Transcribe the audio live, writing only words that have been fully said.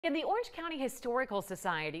And the Orange County Historical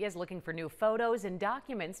Society is looking for new photos and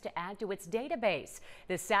documents to add to its database.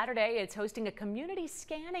 This Saturday, it's hosting a community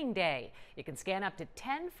scanning day. You can scan up to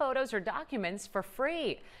 10 photos or documents for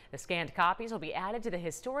free. The scanned copies will be added to the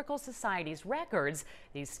Historical Society's records.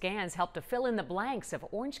 These scans help to fill in the blanks of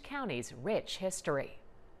Orange County's rich history.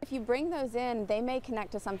 If you bring those in, they may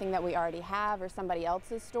connect to something that we already have or somebody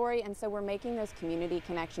else's story, and so we're making those community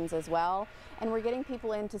connections as well. And we're getting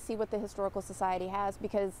people in to see what the Historical Society has,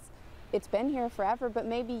 because it's been here forever, but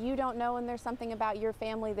maybe you don't know and there's something about your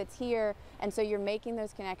family that's here, and so you're making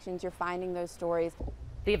those connections, you're finding those stories.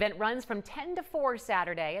 The event runs from 10 to 4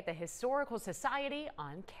 Saturday at the Historical Society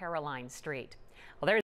on Caroline Street. Well, there's